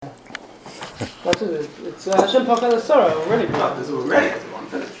What is it? It's Hashem Pakal Asara already. This is already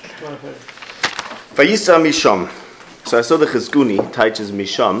finished. Vayisa Misham. So I saw the Chizkuni teaches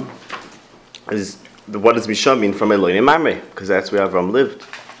Misham. What does Misham mean from Elohim Mamre? Because that's where Avram lived.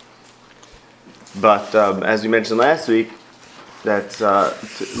 But as we mentioned last week, that's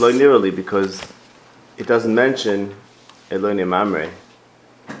lo nearly because it doesn't mention Elohim Mamre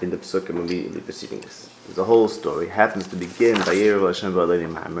in the Pesukim immediately preceding this. There's a whole story. It happens to begin by Yerev Hashem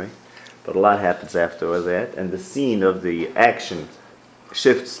Elohim Mamre, but a lot happens after that, and the scene of the action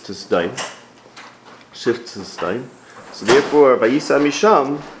shifts to Stein. So therefore, Vayisa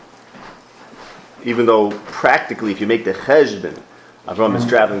Misham, even though practically, if you make the cheshbon, Avram is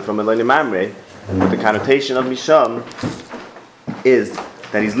traveling from Elohim Mamre, but the connotation of Misham is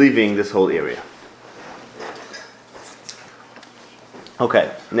that he's leaving this whole area.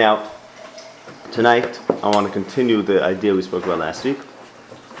 Okay, now, tonight, I want to continue the idea we spoke about last week.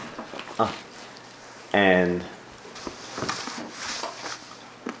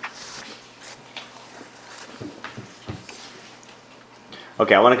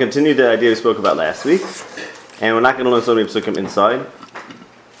 I want to continue the idea we spoke about last week, and we're not going to learn so many psukim inside.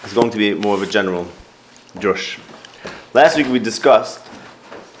 It's going to be more of a general drush. Last week we discussed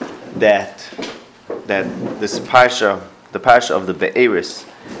that this parsha, the parsha of the Be'eris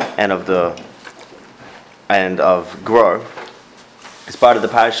and of Gror, is part of the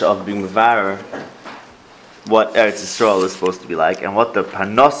parsha of being Mevarer, what Eretz Yisrael is supposed to be like, and what the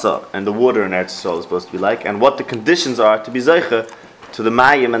Parnasa and the water in Eretz Yisrael is supposed to be like, and what the conditions are to be Zeicha to the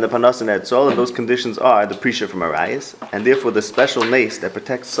Mayim and the Parnasa in Eretz Yisrael, and those conditions are the Prisha from Arayis, and therefore the special nace that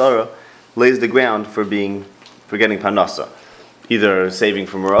protects Sarah lays the ground for getting Parnasa, either saving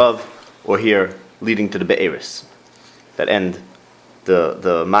from Rav, or here leading to the Be'eris, that end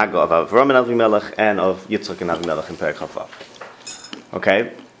the Maga of Avram and Avimelech and of Yitzchak and Avimelech in Perek Chavav.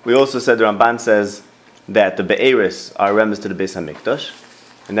 Okay, we also said the Ramban says that the Be'eris are remes to the Beis HaMikdash,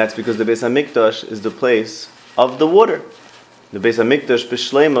 and that's because the Beis HaMikdash is the place of the water. The Beis HaMikdash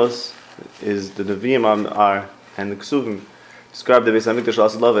B'Shleimos is the Nevi'im are and the Ksuvim describe the Beis HaMikdash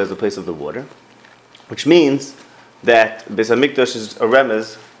L'Asilava as the place of the water, which means that Beis HaMikdash is a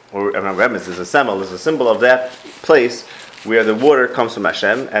remez, or not remez, is a symbol of that place where the water comes from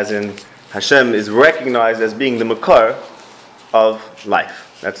Hashem, as in Hashem is recognized as being the Makar of life.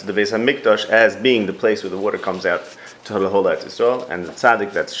 That's the Beis HaMikdash as being the place where the water comes out to the whole Eretz Yisrael, and the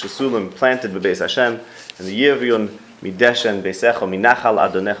tzaddik that's Shesulim planted by Beis Hashem, and the Yirvion Mideshen Beisecho Minachal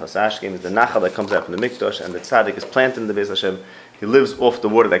Adonecha Sashkim is the Nachal that comes out from the Mikdash, and the tzaddik is planted in the Beis Hashem. He lives off the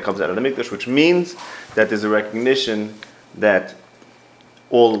water that comes out of the Mikdash, which means that there's a recognition that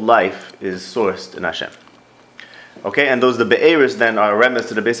all life is sourced in Hashem. Okay, and those the Be'eris then are remes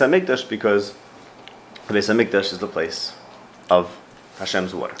to the Beis HaMikdash because the Beis HaMikdash is the place of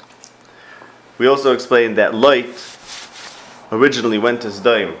Hashem's water. We also explained that Lot originally went to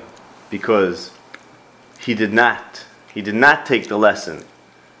Sodom because he did not take the lesson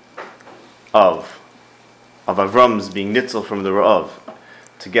of Avram's being nitzel from the Ra'av,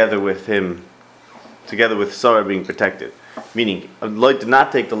 together with Sarah being protected. Meaning, Lot did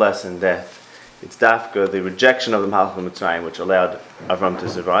not take the lesson that it's dafka, the rejection of the Malach of Mitzrayim, which allowed Avram to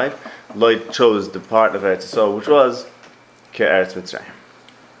survive. Lot chose the part of Eretz Yisrael, which was Ke'eretz Mitzrayim.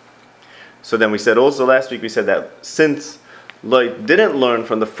 So then we said also last week, we said that since Lot didn't learn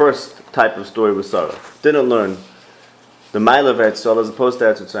from the first type of story with Sarah, didn't learn the mile of Eretz Yisrael as opposed to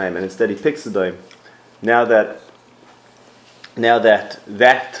Eretz Mitzrayim, and instead he picks Sodom. Now that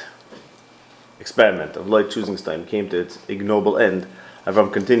experiment of Lot choosing Sodom came to its ignoble end,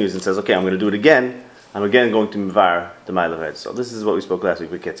 Avram continues and says, okay, I'm going to do it again. I'm again going to Mevar the mile of Eretz Yisrael. This is what we spoke last week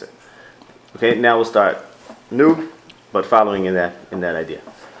with Kitzer. Okay, now we'll start new, but following in that idea.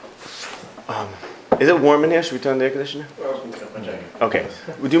 Is it warm in here? Should we turn the air conditioner? Okay.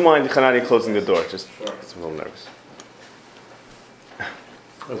 Would you mind, Hanani, closing the door? Just because I'm a little nervous.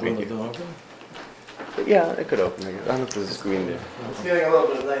 Thank you. Yeah, it could open. I don't know if there's a screen there. It's getting a little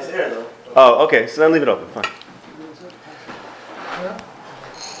bit of nice air though. Oh, okay. So then leave it open. Fine.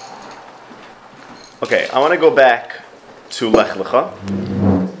 Okay, I want to go back to Lech Lecha.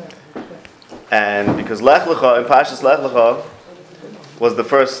 And because Lech Lecha, in Pashas Lech Lecha, was the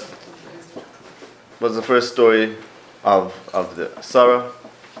first story of the Sarah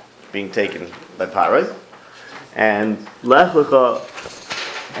being taken by Parai, and Lech Lecha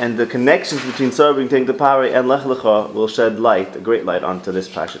and the connections between Sarah being taken to Parai and Lech Lecha will shed light, a great light, onto this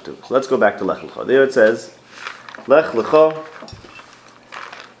Pasha too. So let's go back to Lech Lecha. There it says, Lech Lecha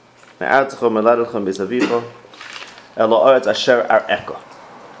me'artzecha me'ladetcha be'savicha el ha'aretz asher ar'eka,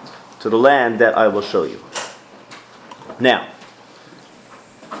 to the land that I will show you. Now,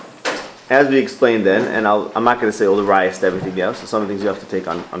 as we explained then, and I'm not going to say all the riots to everything else, so some of the things you have to take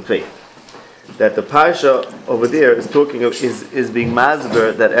on faith. That the parsha over there is talking of is being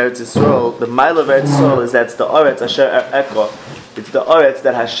mazber that Eretz Yisrael, the mile of Eretz Yisrael is that's the Aretz Asher Eko. It's the Aretz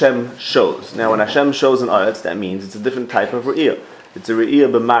that Hashem shows. Now, when Hashem shows an Aretz, that means it's a different type of re'iyah. It's a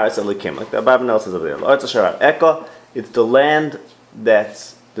re'iyah b'maris elikim, like the Abarbanel says over there. Aretz Asher Eko. It's the land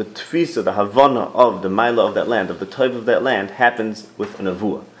that's the tfisa, the havana of the mila of that land, of the type of that land, happens with an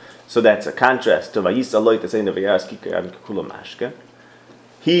avua. So that's a contrast to Vayisa Loit that's saying the Vayas Kikar and Kikula Mashke.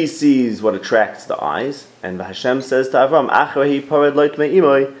 He sees what attracts the eyes, and Hashem says to Avram, Achrahi Pared Loit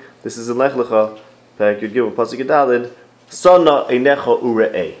Me'imoy, this is in Lech Lecha, Perek Yud Gimel Pasuk Yudalid, Sana Einecha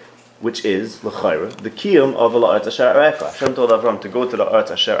Ure'eh, which is, L'chayra, the kiyum of the Arz Asher Areka. Hashem told Avram to go to the Arz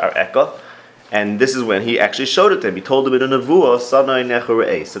Asher Areka, and this is when he actually showed it to him. He told him in a nevuah, Sana Einecha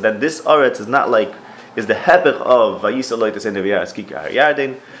Ure'eh, so that this Aretz is not like, is the hepech of Vayisa Loit that's in the Vayas Kikar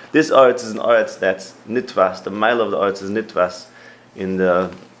Yardin. This Aretz is an Aretz that's nitvas, the mile of the Aretz is nitvas, in the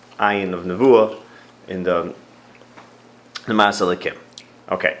ayin of nevuah, in the Masalakim.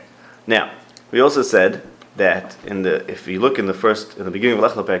 Okay. Now, we also said that if you look in the beginning of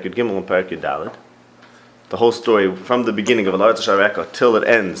Lech Lecha Perek Yud Gimel and Perek Yud Daled, the whole story from the beginning of Al Arz Asher Eko till it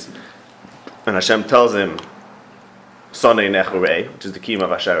ends, and Hashem tells him, Sonei Nech Urei, which is the kiyum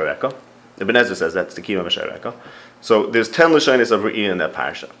of Asher Eko. Ibn Ezra says that's the kiyum of Asher Eko. So there's 10 lashonos of re'iyah in that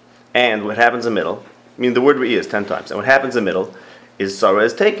parasha, and what happens in the middle, I mean the word re'iyah is 10 times, and what happens in the middle is Sarah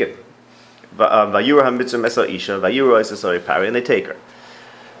is taken. Vayura ha-mitzvah mesa isha, vayura is pari, and they take her.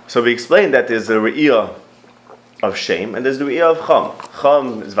 So we explained that there's the re'iyah of shame, and there's the re'iyah of cham.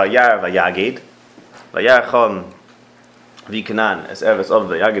 Cham is vayar vayagid. Vayar cham v'ikanan as eres of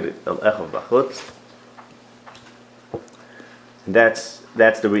vayagid el echav b'chutz. And that's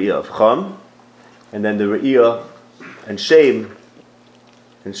the re'iyah of cham. And then the re'iyah and shame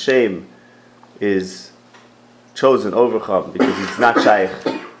is chosen over Cham because he's not shaykh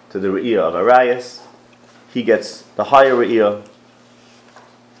to the re'iyah of Arayas. He gets the higher re'iyah,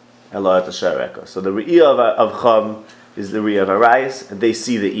 Eloat Asher Eko. So the re'iyah of Cham is the re'iyah of Arayas, and they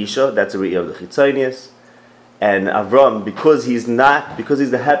see the Isha, that's the re'iyah of the Chitzonius. And Avram, because he's the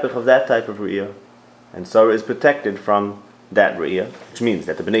hepech of that type of re'iyah, and Sarah is protected from that re'iyah, which means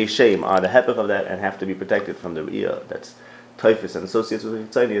that the Bnei Shem are the hepech of that and have to be protected from the re'iyah that's typhus and associates with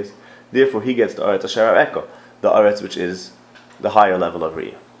the Chitzonius. Therefore, he gets the Aretz Asher Eko, the Aretz which is the higher level of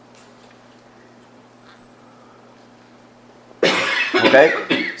re'iyah.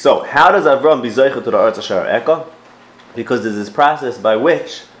 Okay? So, how does Avram be Zoicha to the Aretz Asher Eko? Because there's this process by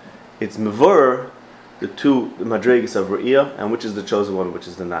which it's Mevurah, the two madrigas of re'iyah, and which is the chosen one, which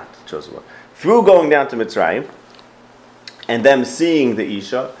is the not chosen one. Through going down to Mitzrayim, and them seeing the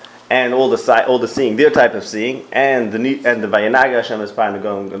Isha, and all the seeing, their type of seeing, and the Vayanaga Hashem is fine to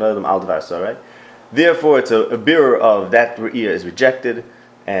go and know them al Dvar Sorei. Therefore, it's a bearer of that re'iyah is rejected,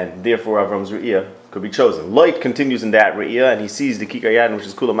 and therefore Avram's re'iyah could be chosen. Light continues in that re'iyah, and he sees the Kikar Yadin, which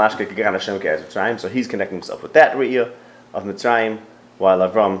is Kula Mashke Kigan Hashem Ke'ez Mitzrayim, so he's connecting himself with that re'iyah of Mitzrayim, while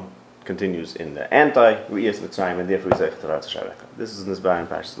Avram continues in the anti-re'iyah of Mitzrayim, and therefore he's Eich Tarat Hashaveka. This is in this Baran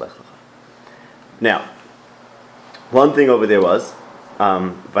Parshas Lech Lecha. Now, one thing over there was,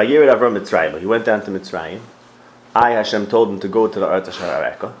 Vayirid Avram Mitzrayim, he went down to Mitzrayim. Hashem told him to go to the Arz Asher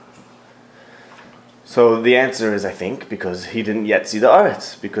Areka. So the answer is, I think, because he didn't yet see the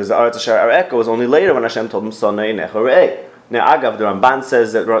Aretz. Because the Arz Asher Areka was only later when Hashem told him, Sonei Nech Urei. Now, Agav, the Ramban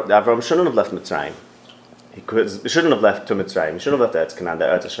says that Avram shouldn't have left Mitzrayim. He shouldn't have left to Mitzrayim. He shouldn't have left to Canaan, the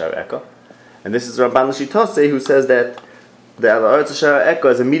Arz Asher Areka. And this is Ramban L'Shitose, who says that the Arz Asher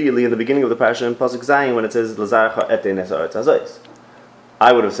Areka is immediately in the beginning of the parasha in Pasuk Zayin when it says, L'zarcha etei nes Arz Hazois.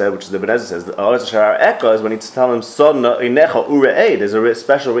 I would have said, which is the Ibn Ezra says, the Arz Asher Areka is when he's telling him, Sonna Inecha Urei. There's a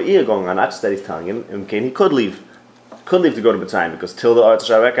special re'iyah going on, not just that he's telling him, and he could leave to go to Mitzrayim, because till the Arz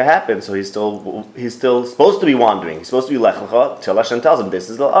Asher Areka happened, so he's still supposed to be wandering. He's supposed to be Lech Lecha, till Hashem tells him, this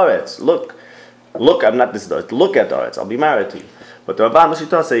is the Aretz. Look, I'm not this Aretz. Look at the Aretz. I'll be married to you. But the Ramban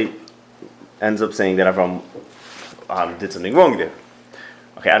L'Shitose ends up saying that Avram did something wrong there.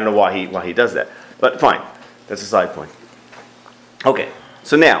 Okay, I don't know why he does that, but fine. That's a side point. Okay.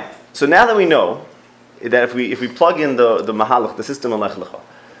 So now that we know that if we plug in the mahalach, the system of Lech Lecha,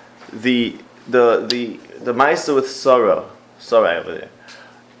 the ma'isa with Sarah over there,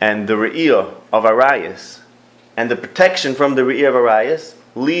 and the re'iyah of Arayas, and the protection from the re'iyah of Arayas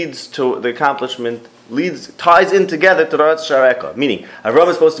leads to the accomplishment, ties in together to the Arz Asher Areka. Meaning, Avram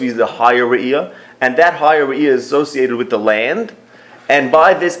is supposed to be the higher re'iyah, and that higher re'iyah is associated with the land, and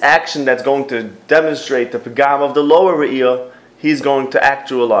by this action that's going to demonstrate the pagam of the lower re'iyah, he's going to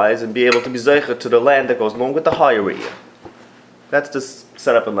actualize and be able to be zeicha to the land that goes along with the higher re'iyah. That's the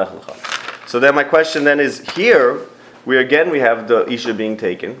setup in Lech Lecha. So then my question then is, here, we have the Isha being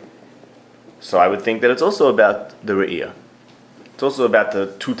taken. So I would think that it's also about the Re'iyah. It's also about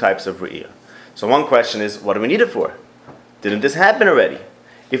the two types of Re'iyah. So one question is, what do we need it for? Didn't this happen already?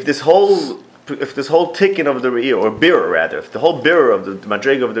 If this whole tikkun of the Re'iyah, or birur rather, if the whole birur of the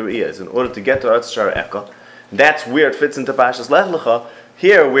madrega of the Re'iyah is in order to get to Eretz Shara Eka, that's where it fits into Pashas Lech Lecha.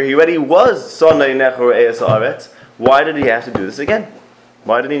 Here, where he already was Sonai Necha Re'eyas Haaretz, why did he have to do this again?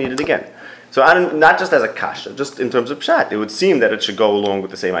 Why did he need it again? So not just as a kasha, just in terms of pshat, it would seem that it should go along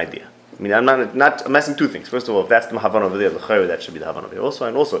with the same idea. I mean, I'm messing two things. First of all, if that's the Mahavan over there, that should be the Havan over here also.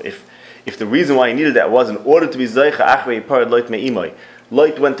 And also, if the reason why he needed that was in order to be Zaycha Achrei Parad Loit Me'imai,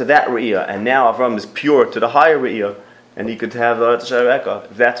 Loit went to that Re'iyah, and now Avram is pure to the higher Re'iyah, and he could have the Eretz Shara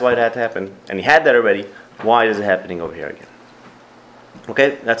Eka. If that's why it had to happen, and he had that already, why is it happening over here again?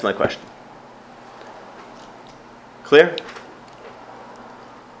 Okay, that's my question. Clear?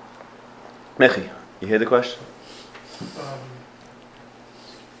 Mechi, you hear the question?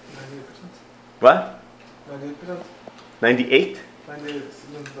 98%. What? 98%. 98? 98.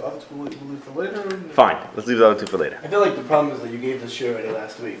 The other two we'll leave for later. Fine, let's leave the other two for later. I feel like the problem is that you gave this shit already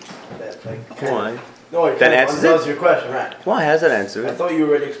last week. That Why? No, it That answers answers it? your question, right? Why has that answer? I thought you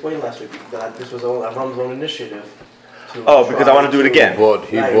already explained last week that this was Avram's own initiative. Oh, because I want to do it again. He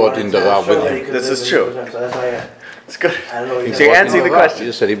brought in the Rab with him. This is true. So that's why It's good. I don't know. He's answering the question.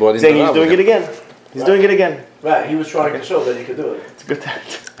 You said he brought in Saying the he's Rab doing with it him. again. He's doing it again. Right, he was trying to show that he could do it. It's good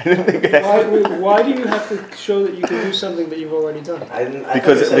that. I didn't think that. Why do you have to show that you can do something that you've already done?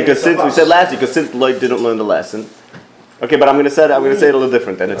 Because since we said last week, because since Lloyd didn't learn the lesson. Okay, but I'm going to say it a little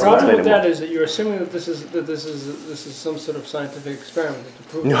different, and The it's problem with explain it that more. is that you're assuming that this is some sort of scientific experiment to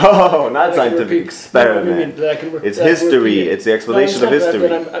prove. No, not that I can scientific repeat- experiment. No, I mean, that I can It's that I can history. repeat it. It's the explanation of No, I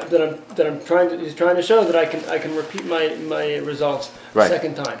understand history. that I'm trying to. He's trying to show that I can repeat my results Right. a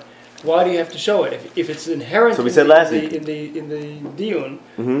second time. Why do you have to show it? If it's inherent So we said last week. in the diun,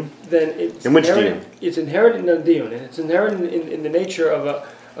 Mm-hmm. then it's In which inherent, diun? It's inherent in the diun, and it's inherent in the nature of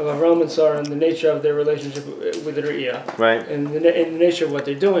Avram and Sarah and the nature of their relationship with the Re'iyah, Right. and in the nature of what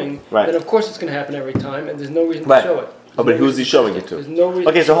they're doing. Right. Then of course it's going to happen every time, and there's no reason Right. to show it. Oh, but who's he showing it There's to? no reason.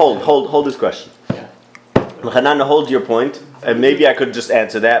 Okay, so to show it. hold this question. Yeah. Hanan, hold your point, and maybe I could just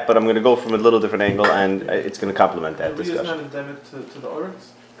answer that, but I'm going to go from a little different angle, and it's going to complement that The reason discussion. not endemic to the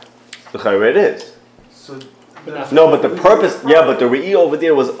Oryx. The Chayre it is. So But not- No, but the purpose, yeah, but the Re'i over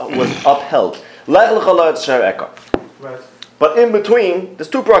there was upheld. Lech lecha la'etz shar eka. right. But in between, there's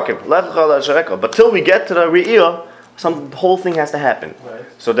two prakim. Lech lecha la'etz shar eka. But till we get to the Re'i, the whole thing has to happen. Right.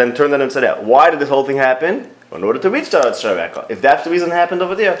 So then turn that inside out. Why did this whole thing happen? In order to reach the Eretz Shara Eka. If that's the reason it happened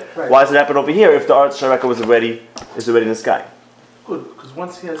over there, Right. why does it happen over here if the Eretz Shara Eka is already in the sky? Good, because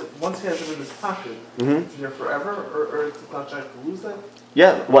once he has it in his pocket, Mhm. it's there forever, or it's not trying to lose that.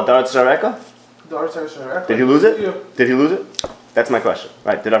 Yeah, what, the Eretz Shara Eka? The arts are Did he lose it? Yeah. Did he lose it? That's my question.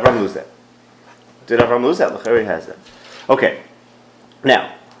 Right, did Avram lose that? Did Avram lose that? L'chari has that. Okay. Now,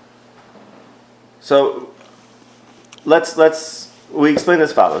 so we explain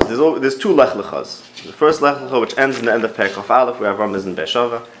as follows. There's two Lech Lechas. The first Lech Lecha, which ends in the end of Perek Chav Aleph, where Avram is in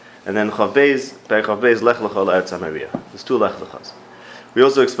Be'eshava, and then Chav Beis, Perek Chav Beis, Lech Lecha La'eretz HaMoriah. There's two Lech Lechas. We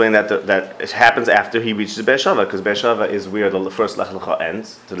also explain that it happens after he reaches Be'eshava, because Be'eshava is where the first Lech Lecha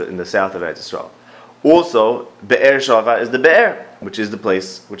ends, in the south of Eretz Yisrael. Also, Be'er Shava is the Be'er, which is the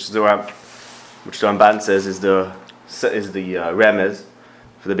place, which the Ramban says is the remez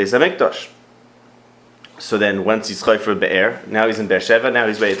for the Beis HaMikdash. So then, once he's chayv for Be'er, now he's in Be'er-Sheva, now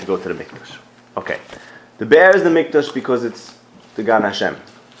he's ready to go to the Mikdash. Okay. The Be'er is the Mikdash because it's the Gan Hashem.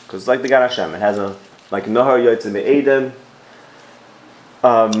 Because it's like the Gan Hashem. It has like Nahar Yotzim Be'edem.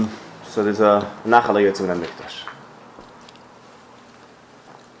 So there's a Nachal Yotzim in the Mikdash.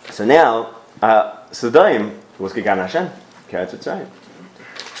 So now, Sodom was Gan Hashem. Keretz Mitzrayim.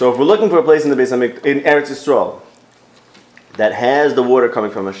 So if we're looking for a place in the Beis HaMikdash, in Eretz Yisrael, that has the water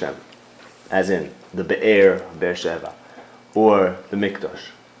coming from Hashem, as in the Be'er, Be'er-Sheva, or the Mikdash.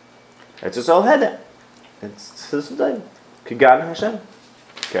 Eretz Yisrael had that. It's Sodom. Kegan Hashem.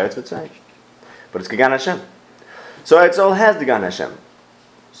 Keretz Mitzrayim. But it's Kegan Hashem. So Eretz Yisrael has the Gan Hashem.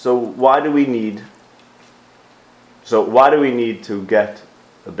 So why do we need to get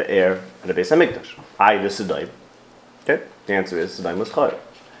a Be'er and a Beis HaMikdash? The Sodom. Okay? The answer is Sodom was Chayav.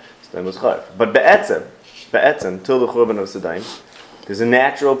 Sodom was Chayav. But Be'etzem, till the Churban of Sodom, there's a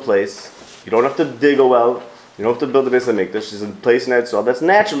natural place. You don't have to dig a well. You don't have to build a Beis HaMikdash. There's a place in Eretz Yisrael that's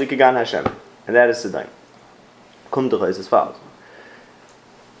naturally Kegan Hashem. And that is Sodom. Kum D'cha is as follows.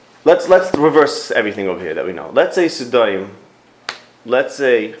 Let's reverse everything over here that we know. Let's say Sodom let's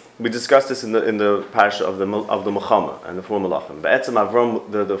say we discussed this in the parasha of the Muhammad and the four Malachim. Be'etzem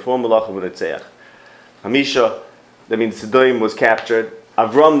Avram, the four Malachim were Netzeach. Hamisha, that means Sodom was captured.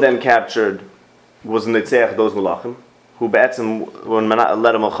 Avram then captured, was Netzeach those Malachim, who Be'etzem when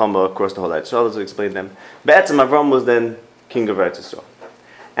led a Muhammad across the whole Eretz Yisrael. Let's explain them. Be'etzem Avram was then king of Eretz Yisrael,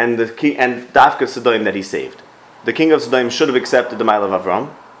 and the king and Dafka Sodom that he saved. The king of Sodom should have accepted the mile of Avram.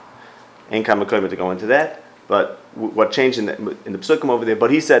 Ain't Kamakoyma to go into that. But what changed in the Psukim over there?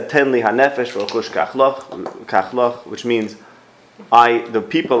 But he said, "Ten li hanefesh v'ochush kachloch," which means, the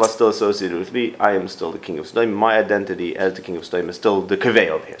people are still associated with me. I am still the king of Sodom. My identity as the king of Sodom is still the kaveh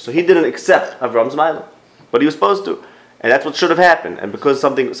over here. So he didn't accept Avram's mile, but he was supposed to, and that's what should have happened. And because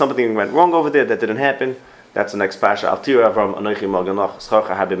something went wrong over there, that didn't happen. That's the next parasha. Altira Avram anochi maganoch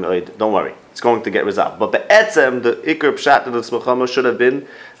scharcha habim eid. Don't worry, it's going to get resolved. But be'etzem, the ikar pshat of this Muhammad should have been,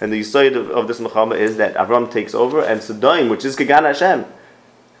 and the yisoid of this Muhammad is that Avram takes over, and Sodom, which is Kagan Hashem,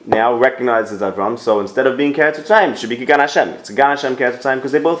 now recognizes Avram. So instead of being Keretz Tzayim, it should be Kagan Hashem. It's Kagan Hashem Keretz Tzayim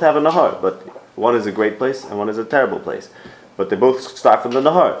because they both have a nahar, but one is a great place and one is a terrible place. But they both start from the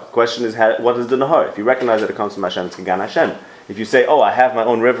nahar. The question is, what is the nahar? If you recognize that it comes from Hashem, it's Kagan Hashem. If you say, I have my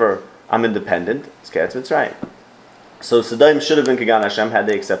own river, I'm independent, it's Keretz Mitzrayim. So Sodom should have been Kagan Hashem had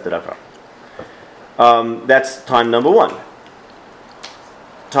they accepted Avram. That's time number one.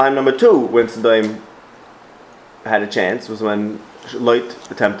 Time number two, when Sodom had a chance, was when Lot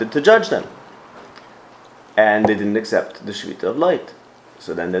attempted to judge them. And they didn't accept the Shvita of Lot.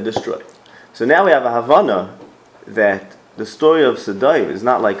 So then they're destroyed. So now we have a Havana that the story of Sodom is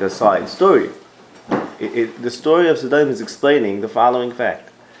not like a side story. The story of Sodom is explaining the following fact.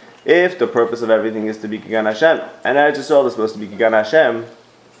 If the purpose of everything is to be Kagan Hashem, and Eretz Yisrael is supposed to be Kagan Hashem,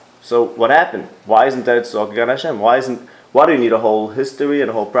 so what happened? Why isn't Eretz Yisrael Kagan Hashem? Why do you need a whole history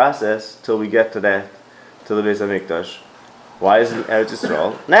and a whole process till we get to that, to the Beis HaMikdash? Why isn't Eretz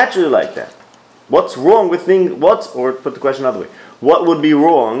Yisrael naturally like that? What's wrong with things? Or put the question another way: what would be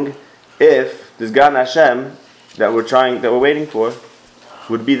wrong if this Gan Hashem that we're waiting for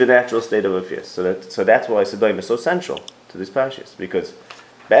would be the natural state of affairs? So that's why Sodom is so central to these parashas, because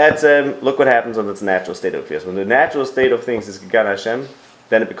look what happens when it's natural state of affairs. When the natural state of things is Gan Hashem,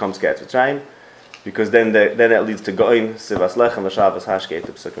 then it becomes Keretz Mitzrayim, because then that leads to Goin, Sivas Lechem, Vashavas Hashkeit,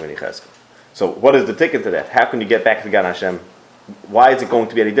 Psukim and Yechezkel. So what is the ticket to that? How can you get back to Gan Hashem? Why is it going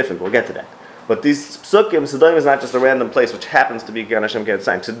to be any different? We'll get to that. But these Psukim, Sodom is not just a random place which happens to be Gan Hashem Keretz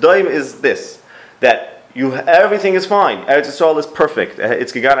Mitzrayim. Sodom is this, that everything is fine. Eretz Yisrael is perfect.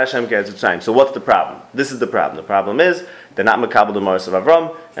 It's Kagan Hashem Keretz Mitzrayim. So what's the problem? This is the problem. The problem is they're not Makabel the Maris of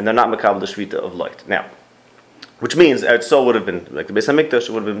Avram, and they're not Makabel the Shvita of Lot. Now, which means Eretz Yisrael would have been like the Beis HaMikdash, it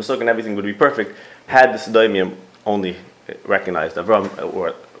would have been Mesuk, and everything would be perfect had the Sodomim only recognized Avram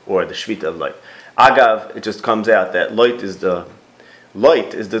or the Shvita of Lot. Agav, it just comes out that Lot is the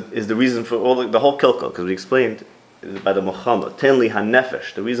reason for all the whole kilkel, because we explained by the Muhammad, Tenli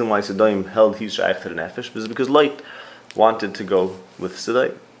HaNefesh, the reason why Sodom held his shaykh to the Nefesh was because Lot wanted to go with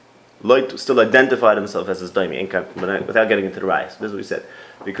Sodom. Lot still identified himself as a Sodomi, without getting into the rise. This is what he said.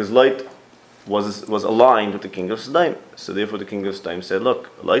 Because Lot was aligned with the king of Sodom. So therefore the king of Sodom said, look,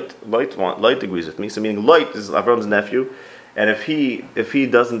 Lot agrees with me. So meaning Lot is Avram's nephew, and if he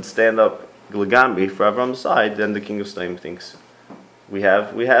doesn't stand up Gilgambi for Avram's side, then the king of Sodom thinks we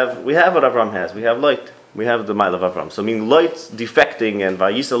have what Avram has. We have Lot. We have the mile of Avram. So, meaning Lot defecting and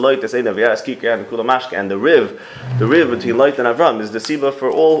Vayisa Lot, and Kulamashka, and the riv between Lot and Avram is the siba for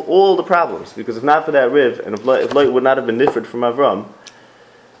all the problems. Because if not for that riv, and if Lot would not have been different from Avram,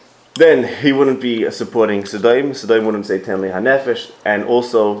 then he wouldn't be supporting Sodom. Sodom wouldn't say Tenli HaNefesh, and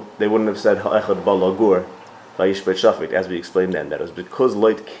also they wouldn't have said Ha'echad Balagur, Vayishbet Shafit, as we explained then. That it was because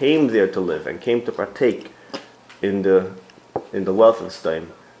Lot came there to live and came to partake in the wealth of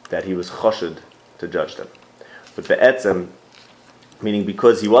Sodom that he was choshed to judge them. But be'etzem, meaning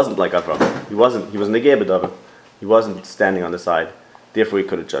because he wasn't like Avram, he was negei b'davar, he wasn't standing on the side, therefore he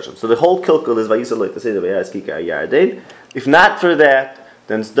couldn't judge them. So the whole kilkel is vayisa lo to say the vayas kika yardein. If not for that,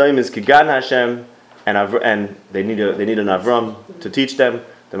 then Sodom is kigan Hashem, and they need an Avram to teach them,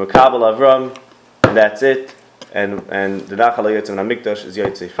 the makabel Avram, and that's it. And the nachal yotzei min hamikdash is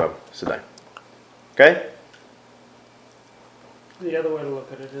yotzei from Sodom. Okay. The other way to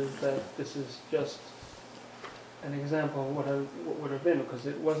look at it is that this is just an example of what would have been, because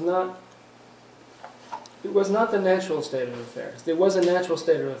it was not the natural state of affairs. There was a natural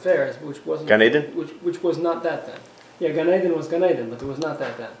state of affairs which wasn't Gan Eden? which was not that then. Yeah, Gan Eden was Gan Eden, but there was not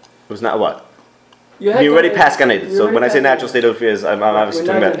that then. It was not what? We already passed Gan Eden. So when I say natural state of affairs, I'm obviously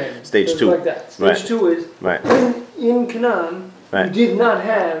talking about stage 2. Like that. Stage 2 is right. in Canaan, Right. you did not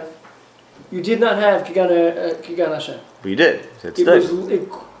have You did not have Kigan Hashem. But you did. It's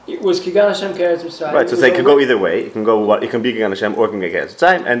It was Kigan Hashem Keretz Mitzrayim. right, so it can go either way. It can go. It can be Kigan Hashem or it can be Keretz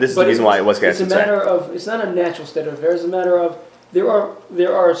Mitzrayim, and this is the reason why it was Keretz Mitzrayim. It's a matter of. It's not a natural state of affairs. It's a matter of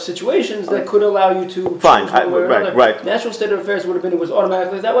there are situations that could allow you to. Fine. Right. Natural state of affairs would have been it was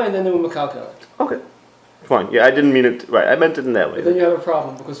automatically that way, and then they were Mekalkel. Okay. Fine. Yeah, I didn't mean it. Right. I meant it in that way. But then you have a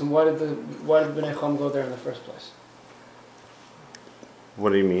problem because why did the Bnei Chum go there in the first place?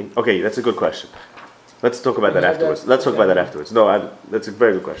 What do you mean? Okay, that's a good question. Let's talk about that afterwards. Let's talk about that afterwards. No, that's a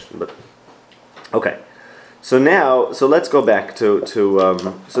very good question. But okay, so let's go back to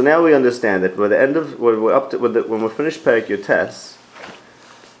so now we understand that by the end of when we're finished Perek Yotes,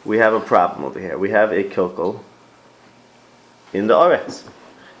 we have a problem over here. We have a kilkel in the Oretz.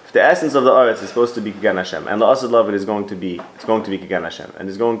 If the essence of the Oretz is supposed to be Kigan Hashem, and the Asad Lavid is going to be Kigan Hashem, and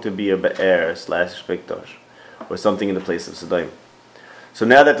is going to be a Be'er / Shpektosh, or something in the place of Sedaim. So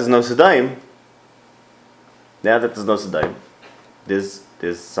now that there's no Sedaim,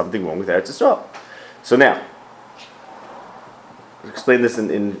 there's something wrong with Eretz Yisrael. So now, I'll explain this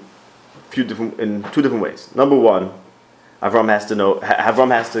in two different ways. Number one, Avram has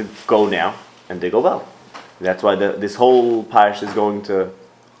to go now and dig a well. That's why this whole parish is going to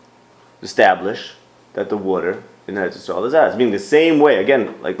establish that the water in Eretz Yisrael is ours. Meaning the same way,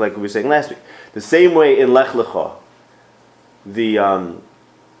 again, like we were saying last week, the same way in Lech Lecha,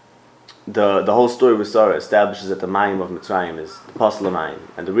 the whole story with Sarah establishes that the Mayim of Mitzrayim is the Pasal Mayim,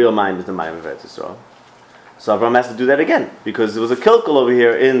 and the real Mayim is the Mayim of Eretz Yisrael. So Avram has to do that again, because there was a kilkel over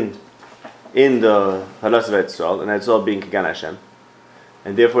here in the Halas of Eretz Yisrael, and Eretz Yisrael being Kigan Hashem,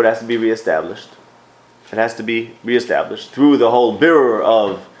 and therefore it has to be reestablished. It has to be reestablished through the whole birur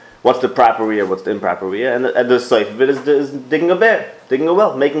of what's the proper riyah, what's the improper riyah, and the saif of it is digging a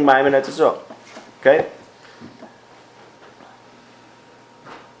well, making Mayim in Eretz Yisrael. Okay?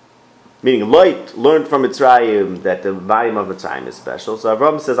 Meaning, Lot learned from Mitzrayim that the Mayim of Mitzrayim is special. So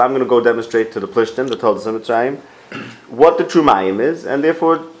Avram says, I'm going to go demonstrate to the Plishtim, the Toldos of Mitzrayim, what the true Mayim is, and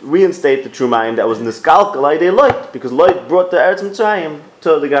therefore reinstate the true Mayim that was Niskalk Alaydei Lot, because Lot brought the Eretz Mitzrayim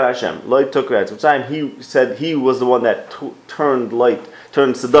to the God Hashem. Lot took Eretz Mitzrayim. He said he was the one that turned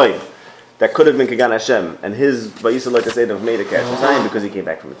Sedaim, that could have been Kagan Hashem, and his Vayisa Lot Seder made a Eretz Mitzrayim because he came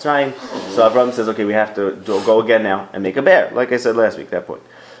back from Mitzrayim. So Avram says, okay, we have to go again now and make a bear, like I said last week, that point.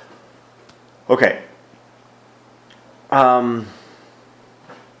 Okay.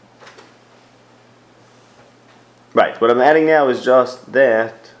 Right. What I'm adding now is just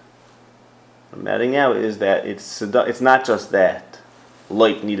that. It's not just that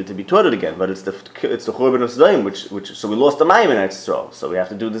light needed to be taught again, but it's the Churban of Sedaim, which so we lost the Mayim in Eretz Yisrael, so we have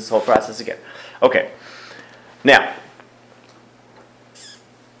to do this whole process again. Okay. Now,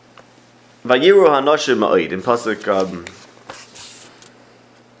 Vayiru Hanoshim Ma'id in pasuk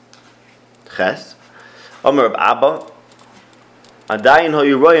Ches, Omer of Abba, Adayin ho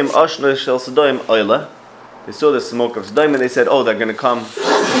Yeroyim Oshno Shel Sedaim Oila. They saw the smoke of Sedaim and they said, oh, they're going to come,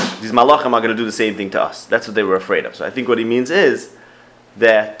 these Malachim are going to do the same thing to us. That's what they were afraid of. So I think what he means is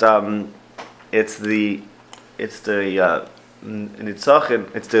that it's the Churban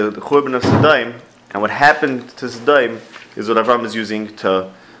of Sedaim, and what happened to Sedaim is what Avram is using to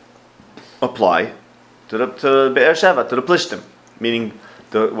apply to Be'er Sheva, to the Plishtim, meaning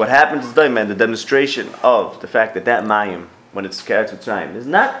what happened to Sedaim and the demonstration of the fact that Mayim, when it's Keretz Mitzrayim, is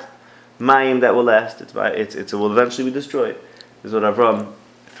not Mayim that will last. It will eventually be destroyed. Is what Avram,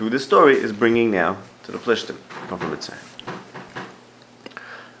 through this story, is bringing now to the Plishtim from Mitzrayim.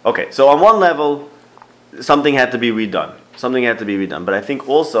 Okay, so on one level, something had to be redone. But I think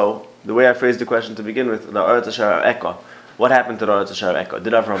also the way I phrased the question to begin with, the Oretz Asher Eka, what happened to the Oretz Asher Eka?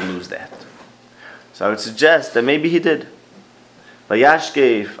 Did Avram lose that? So I would suggest that maybe he did.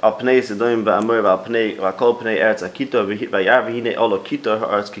 Vayashkev al pnei Sedaim va'amor va'kol pnei Eretz Akito v'yar v'hinei olo kito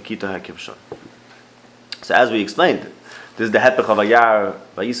ha'aretz kikito ha'kivshon. So as we explained, this is the hepech of Vayar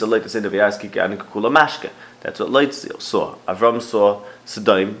v'yisa loit to say the Vayar skiki anu kukula mashke. That's what Lot saw. Avram saw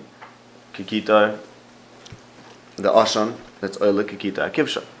Sedaim kikito, the Oshon, that's oila kikito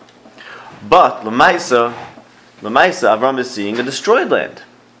ha'kivshon. But l'maisa Avram is seeing a destroyed land.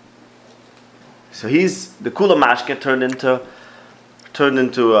 So the kula mashke turned into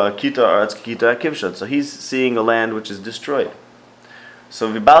Kita Aretz Kita Kivshon. So he's seeing a land which is destroyed. So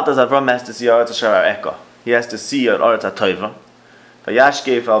Vibaltas Avram has to see Aretz Asher Eka. He has to see Aretz HaToiva.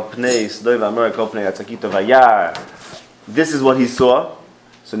 Vayashkev al pnei Sedaim v'amor kol pnei Eretz Akito vayar. This is what he saw.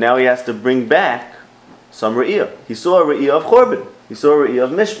 So now he has to bring back some Re'iyah. He saw a Re'iyah of Chorban. He saw a Re'iyah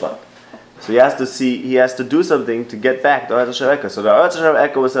of Mishpat. So he has to do something to get back the Aretz Asher Eka. So the Aretz Asher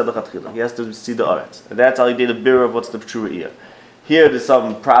Eka was said l'chatchila. He has to see the Aretz. And that's how he did a birur of what's the true Re'iyah. here there's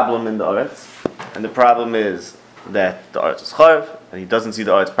some problem in the Aretz, and the problem is that the Aretz is Chayav, and he doesn't see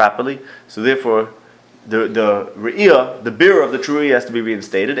the Aretz properly, so therefore the Re'iyah, the bearer of the true Re'iyah has to be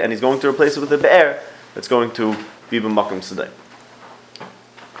reinstated, and he's going to replace it with a Be'er that's going to be B'makom Sedai.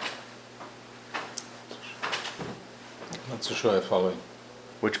 Not so sure I follow.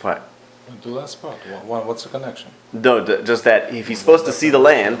 Which part? The last part. What's the connection? No, just that if he's supposed to see the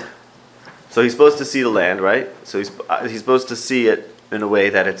land, so he's supposed to see the land, right? So he's supposed to see it in a way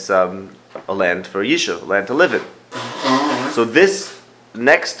that it's a land for Yishuv, a land to live in. So this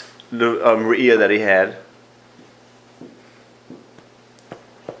next Re'iyah that he had,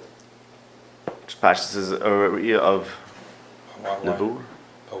 which Pashtus is a Re'iyah of Nebuah.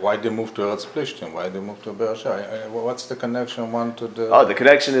 Why they move to Eretz Plishtim? Why they move to Beersheba? What's the connection one to the? Oh, the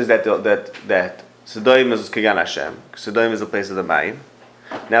connection is that Sodom is Kagan Hashem. Sodom is the place of the Mayim.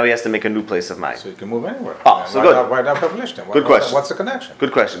 Now he has to make a new place of Mayim. So you can move anywhere. Oh, so good. Why Dafka Plishtim? Good question. What's the connection?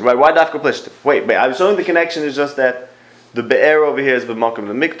 Good question. Right? Why Dafka Plishtim? Wait. I'm showing the connection is just that the Be'er over here is B'makom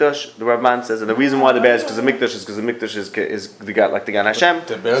the Mikdash. The Rabban says, and the reason why the Be'er is because the Mikdash is the God like the Gan Hashem.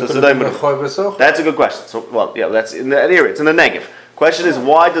 So Sodom. That's a good question. So that's in the area. It's in the Negev. Question is,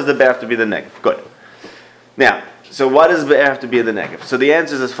 why does the Be'er have to be the Negev? Good. Now, so why does the Be'er have to be in the Negev? So the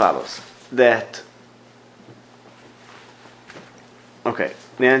answer is as follows. The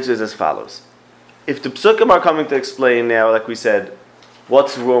answer is as follows. If the Psukim are coming to explain now, like we said,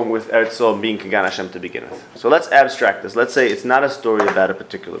 what's wrong with Eretz Yisrael being Kagan Hashem to begin with. So let's abstract this. Let's say it's not a story about a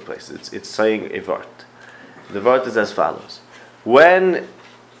particular place. It's saying a Vart. The Vart is as follows. When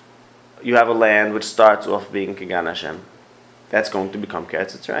you have a land which starts off being Kagan Hashem, that's going to become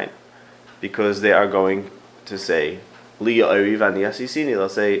Keretz Yitzrayim, because they are going to say, Li Oiriv Ani Yasisini. They'll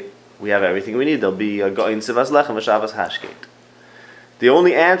say, we have everything we need. There'll be a Goin Sivas Lechem V'Shavas Hashkeit. The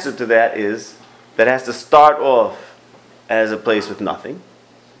only answer to that is that it has to start off as a place with nothing,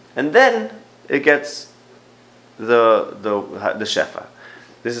 and then it gets the Shefa.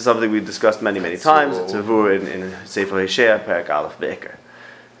 This is something we've discussed many times. It's a vur in Sefer Heshea, Perek Aleph Be'eker.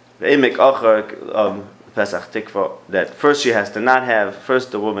 The Emek Acher, Pesach Tikva, that first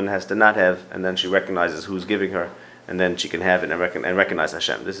the woman has to not have, and then she recognizes who's giving her, and then she can have it and recognize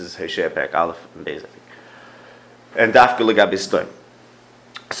Hashem. This is Heshea Perek Aleph and Beis, I think. And Dafka L'gabi Sodom.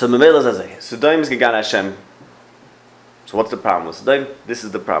 So Mamela Zazay, Sodom is Gegan Hashem. So what's the problem with Sodom? This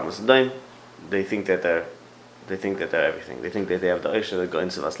is the problem with Sodom. They think that they're everything. They think that they have the Oisha that go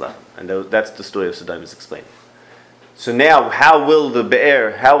into Vaslah, and that's the story of Sodom is explaining. So now, how will the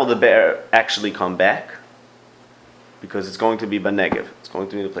Be'er actually come back? Because it's going to be Banegev. It's going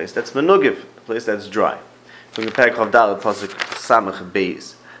to be the place that's Menugev, the place that's dry. From the Perek Chav Daled Pasuk Samach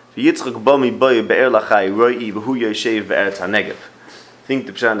Beis. V'yitzchak bami boy Be'er lachai ro'i v'hu yoshev be'eretz hanegev. I think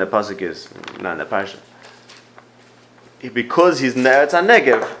the Pshat in the Pasuk is not in the Parsha. Because he's in the Eretz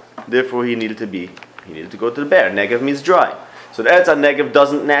HaNegev, therefore he needed to go to the Be'er. Negev means dry. So the Eretz HaNegev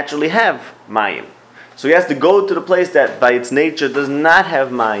doesn't naturally have Mayim. So he has to go to the place that by its nature does not have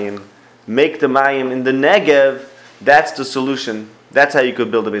Mayim, make the Mayim in the Negev. That's the solution. That's how you could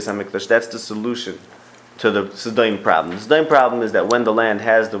build a Beis HaMikdash. That's the solution to the Sodom problem. The Sodom problem is that when the land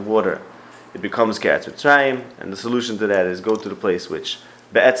has the water, it becomes Keretz Mitzrayim, and the solution to that is go to the place which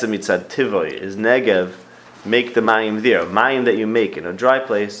Be'etzem Mitzad Tivoy is Negev, make the Mayim there. Mayim that you make in a dry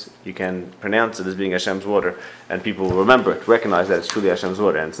place, you can pronounce it as being Hashem's water, and people will remember it, recognize that it's truly Hashem's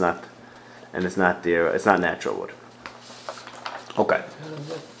water, and it's not natural water. Okay.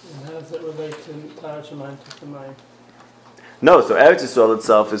 How does that relate to Tarat Shemayim to Shemayim? No, so Eretz Yisrael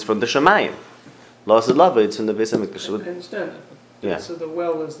itself is from the Shemayim. La'asad Lava, it's from the Beis HaMikdash. I understand that. Yeah. So the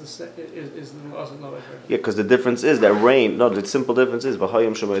well is the La'asad Lava. Yeah, because the difference is that rain. No, the simple difference is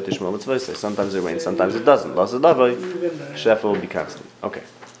v'hayim shemayit tishmol mitzvosei. Sometimes it rains, sometimes it doesn't. La'asad Lava, Shefa will be constant. Okay.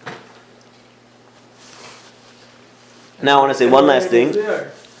 Now I want to say one last thing.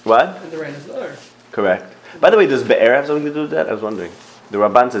 What? And the rain is the Ur. Correct. By the way, does Be'er have something to do with that? I was wondering. The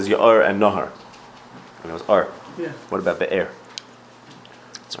Ramban says Ya'ar and Nohar. And it was Ar. Yeah. What about Be'er?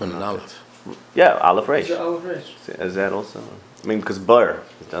 It's been an Aleph. Yeah, Aleph Reish. Is it Aleph Reish? Is that also? I mean, because Bar,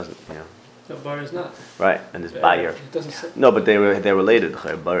 it doesn't, No, Bar is not. Right, and it's Bayer. It doesn't say. No, but they're related,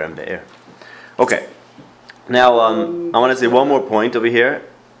 Bar and Be'er. Okay. Now, I want to say one more point over here,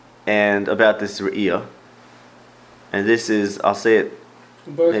 and about this Re'iyah. And this is, I'll say it,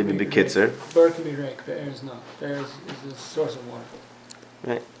 maybe Bekitzer. Bar can be rank, Be'er is not. Be'er is the source of water.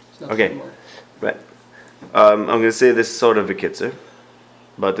 Right. It's not Okay. water. Right. I'm going to say this sort of Bekitzer,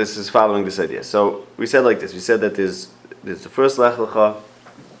 but this is following this idea. So we said like this. We said that there's the first Lech Lecha,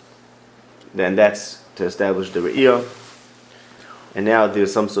 then that's to establish the Re'iyah, and now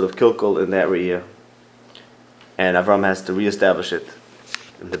there's some sort of kilkul in that Re'iyah, and Avram has to reestablish it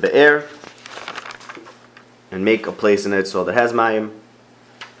in the Be'er and make a place in Eretz Yisrael that has Mayim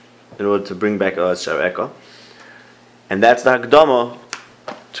in order to bring back Eretz Shar'eka. And that's the Hakdama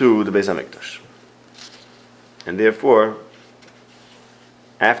to the Beis HaMikdash. And therefore,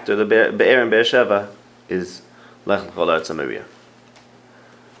 after the Be'er and Be'er Sheva is Lech L'chol Eretz HaMoriah.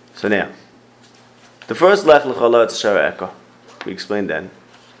 So now, the first Lech L'chol Eretz Shar'eka, we explained then,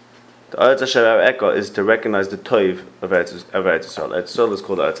 the Eretz Shar'eka is to recognize the Toiv of Eretz Yisrael. Eretz Yisrael is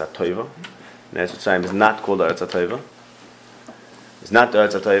called Eretz HaToiva, and Eretz Yisrael is not called Eretz HaToiva. It's not the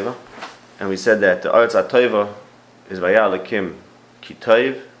Eretz HaToiva. And we said that the Eretz HaToiva is Vayar Lekim Ki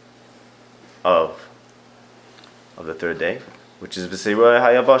Toiv of the third day, which is V'seiroi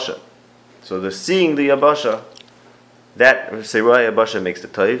HaYabasha. So the seeing the Yabasha, that V'seiroi HaYabasha makes the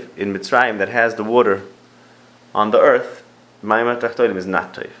Toiv. In Mitzrayim, that has the water on the earth, Mayim HaTachtonim is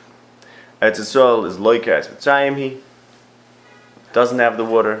not Toiv. Eretz Yisrael is Loike Eretz Mitzrayim, he doesn't have the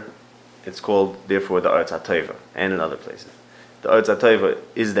water. It's called, therefore, the Eretz HaToiva, and in other places. The Eretz HaToiva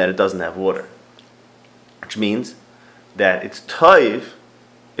is that it doesn't have water, which means that it's Toiv,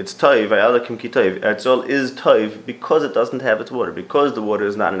 Vayalakim Ki Toiv. Eretz Yisrael is Toiv because it doesn't have its water, because the water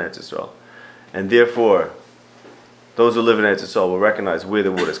is not in Eretz Yisrael. And therefore, those who live in Eretz Yisrael will recognize where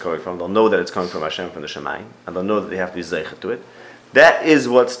the water is coming from. They'll know that it's coming from Hashem, from the Shemayim, and they'll know that they have to be zeichet to it. That is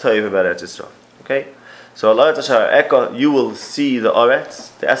what's Toiv about Eretz Yisrael. Okay? So, Eretz Shar'eka, you will see the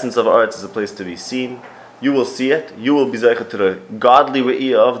Eretz. The essence of Eretz is a place to be seen. You will see it. You will be zeichet to the godly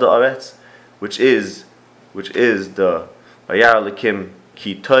re'iyah of the Eretz, which is the Vayar Lekim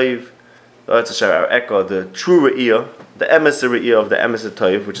Ki Toiv, the Eretz Shar'eka, the true re'iyah, the emes re'iyah of the emes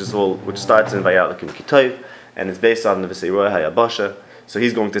Toiv, which starts in Vayar Lekim Ki Toiv, and it's based on the V'seiroi HaYabasha. So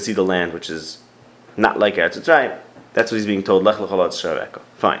he's going to see the land, which is not like Eretz Yisrael. That's what he's being told. Lech L'chol Eretz Shar'eka.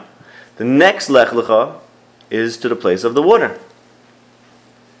 Fine. The next Lech L'cha is to the place of the water.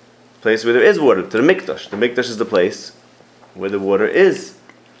 Place where there is water, to the Mikdash. The Mikdash is the place where the water is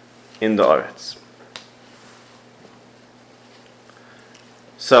in the Aretz.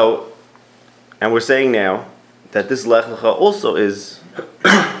 So, and we're saying now that this Lech L'cha also is a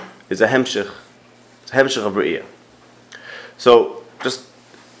hemshich. It's a hemshich of Re'iyah. So,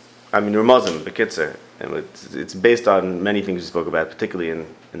 Ramazim, Bekitzer, and it's based on many things we spoke about, particularly in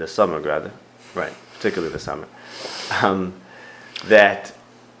the summer, rather. Right, particularly the summer. That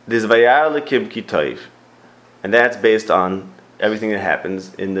there's Vayar Lekim Ki Toiv, and that's based on everything that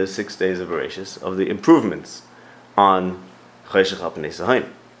happens in the 6 days of Bereshis, of the improvements on Choshech al Pnei Sahim.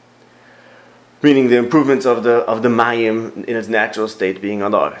 Meaning the improvements of the Mayim in its natural state being on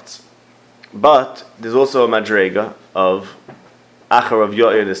the Aretz. But there's also a Madrega of Achar of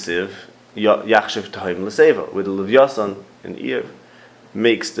Yo'er Nesiv, Yachshiv Tahim L'Seva, where the Levyasan in Eir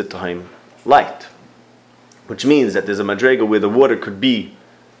makes the Tahim light. Which means that there's a Madrega where the water could be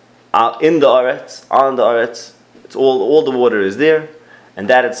in the Aretz, on the Aretz, it's all the water is there, and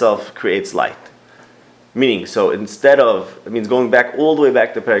that itself creates light. Meaning, so instead of, it means going back all the way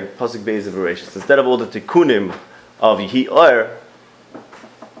back to Pasuk Beis of Bereshis, instead of all the tikkunim of Yehi'ar,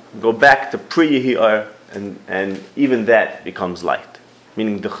 go back to pre-Yehi'ar, and even that becomes light.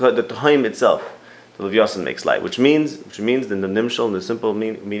 Meaning the Tahim itself, the Levyasan makes light, which means in the Nimshal, in the simple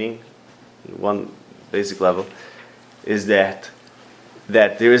meaning, one basic level, is that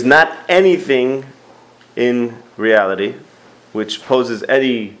there is not anything in reality which poses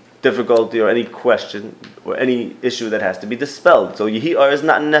any difficulty or any question or any issue that has to be dispelled. So Yehi'ar is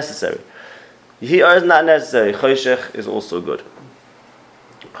not necessary. Yehi'ar is not necessary. Choshech is also good.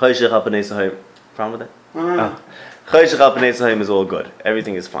 Choshech al Pnei Sahim. Problem with that? Choshech al Pnei Sahim is all good.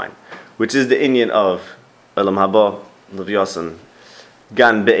 Everything is fine. Which is the inyan of Olam Haba, Levyasan,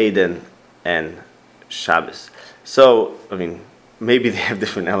 Gan Be'eden, and Shabbos. So, maybe they have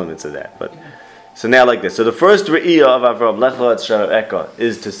different elements of that, but so now like this. So the first re'iyah of Avram Lech L'Eretz Shar'eka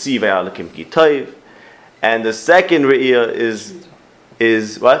is to see Vayar Lekim Ki Toiv, and the second re'iyah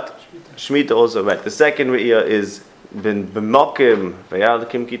is what? Shemitah also, right? The second re'iyah is b'mokim Vayar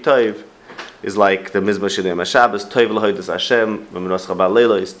Lekim Ki Toiv is like the Mizmah Shel Yom HaShabbos, Toiv L'Hodas Hashem, V'Menoscha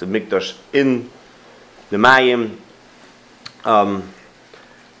Ba'Leila is the Mikdash in the Mayim.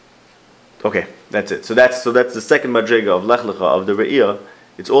 Okay, that's it. So that's the second madriga of Lech Lecha, of the Re'iyah.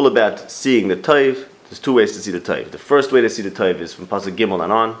 It's all about seeing the Toiv. There's two ways to see the Toiv. The first way to see the Toiv is from Pasuk Gimel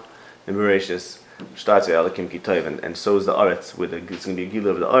and on, in Bereshis, which starts with Alakim Ki Toiv, and so is the Aretz, where it's going to be a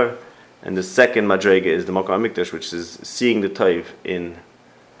Gila of the Ar. And the second madriga is the Makom HaMikdash, which is seeing the Toiv in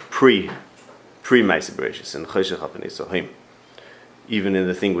pre-Maaseh Bereshis, in Choshech al Pnei Sahim, even in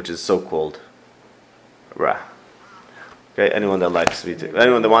the thing which is so-called Ra. Okay, anyone that wants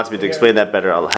me to explain that better, I'll